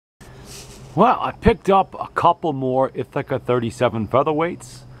Well, I picked up a couple more Ithaca 37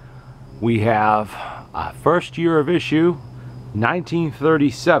 featherweights. We have a first year of issue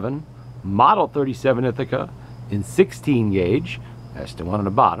 1937 model 37 Ithaca in 16 gauge. That's the one on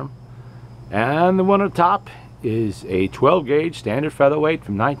the bottom. And the one on the top is a 12 gauge standard featherweight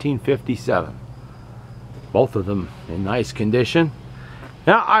from 1957. Both of them in nice condition.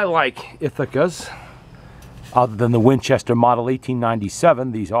 Now, I like Ithacas. Other than the Winchester model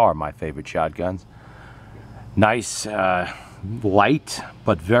 1897, these are my favorite shotguns. Nice, light,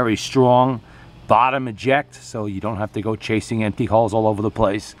 but very strong. Bottom eject, so you don't have to go chasing empty hulls all over the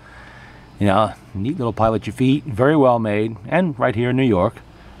place. You know, neat little pilot your feet, very well made, and right here in New York.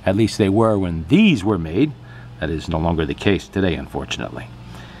 At least they were when these were made. That is no longer the case today, unfortunately.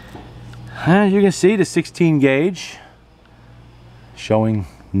 As you can see, the 16 gauge showing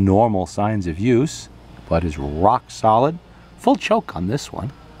normal signs of use, but is rock solid. Full choke on this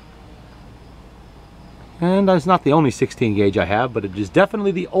one. And that's not the only 16 gauge I have, but it is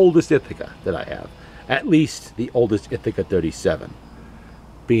definitely the oldest Ithaca that I have. At least the oldest Ithaca 37.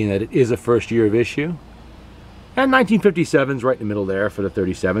 Being that it is a first year of issue. And 1957's right in the middle there for the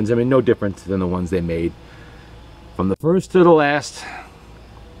 37s. I mean, no different than the ones they made from the first to the last.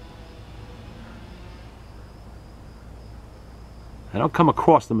 I don't come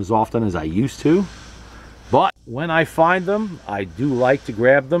across them as often as I used to. But when I find them, I do like to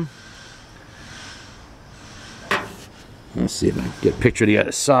grab them. Let's see if I can get a picture of the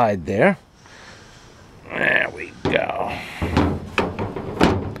other side there. There we go.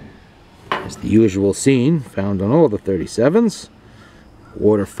 It's the usual scene found on all the 37s.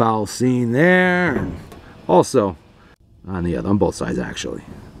 Waterfowl scene there. And also on the other, on both sides actually.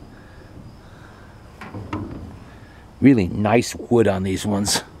 Really nice wood on these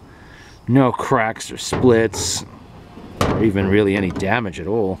ones. No cracks or splits, or even really any damage at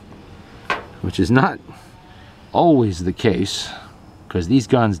all, which is not always the case, because these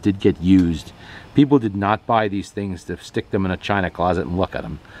guns did get used. People did not buy these things to stick them in a china closet and look at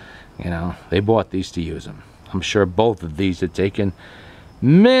them. You know, they bought these to use them. I'm sure both of these have taken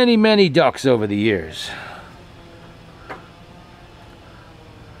many, many ducks over the years.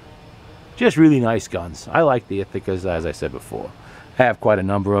 Just really nice guns. I like the Ithacas, as I said before. I have quite a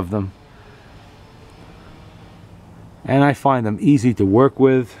number of them. And I find them easy to work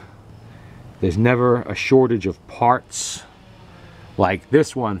with. There's never a shortage of parts. Like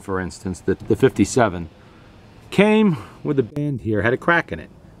this one, for instance, the 57 came with a band here, had a crack in it.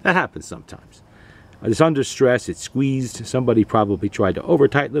 That happens sometimes. It's under stress, it squeezed. Somebody probably tried to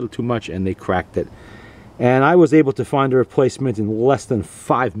over-tighten a little too much and they cracked it. And I was able to find a replacement in less than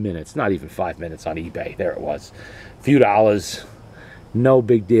 5 minutes. Not even 5 minutes on eBay. There it was. A few dollars. No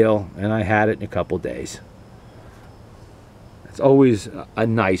big deal. And I had it in a couple days. It's always a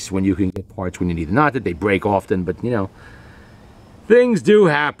nice when you can get parts when you need them. Not that they break often, but you know, things do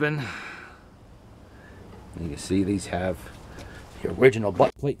happen. You can see these have the original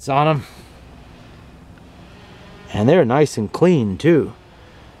butt plates on them. And they're nice and clean too.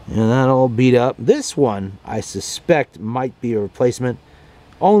 And not all beat up. This one, I suspect, might be a replacement,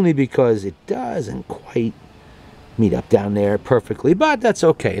 only because it doesn't quite meet up down there perfectly, but that's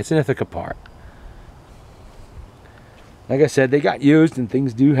okay. It's an Ithaca part. Like I said, they got used and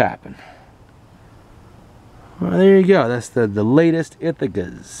things do happen. Well, there you go. That's the latest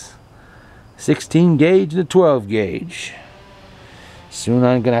Ithacas. 16 gauge and a 12 gauge. Soon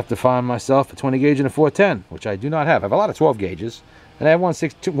I'm going to have to find myself a 20 gauge and a 410, which I do not have. I have a lot of 12 gauges, and I have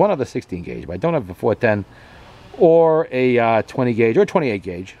one other 16 gauge, but I don't have a 410 or a 20 gauge or 28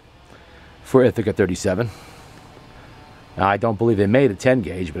 gauge for Ithaca 37. Now, I don't believe they made a 10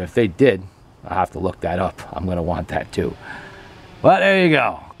 gauge, but if they did, I'll have to look that up. I'm going to want that too. But there you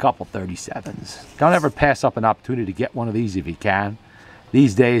go. A couple 37s. Don't ever pass up an opportunity to get one of these if you can.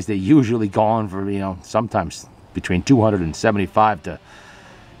 These days, they're usually gone for, you know, sometimes between $275 to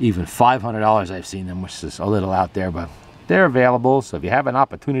even $500 I've seen them, which is a little out there, but they're available. So if you have an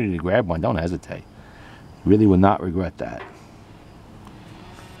opportunity to grab one, don't hesitate. Really would not regret that.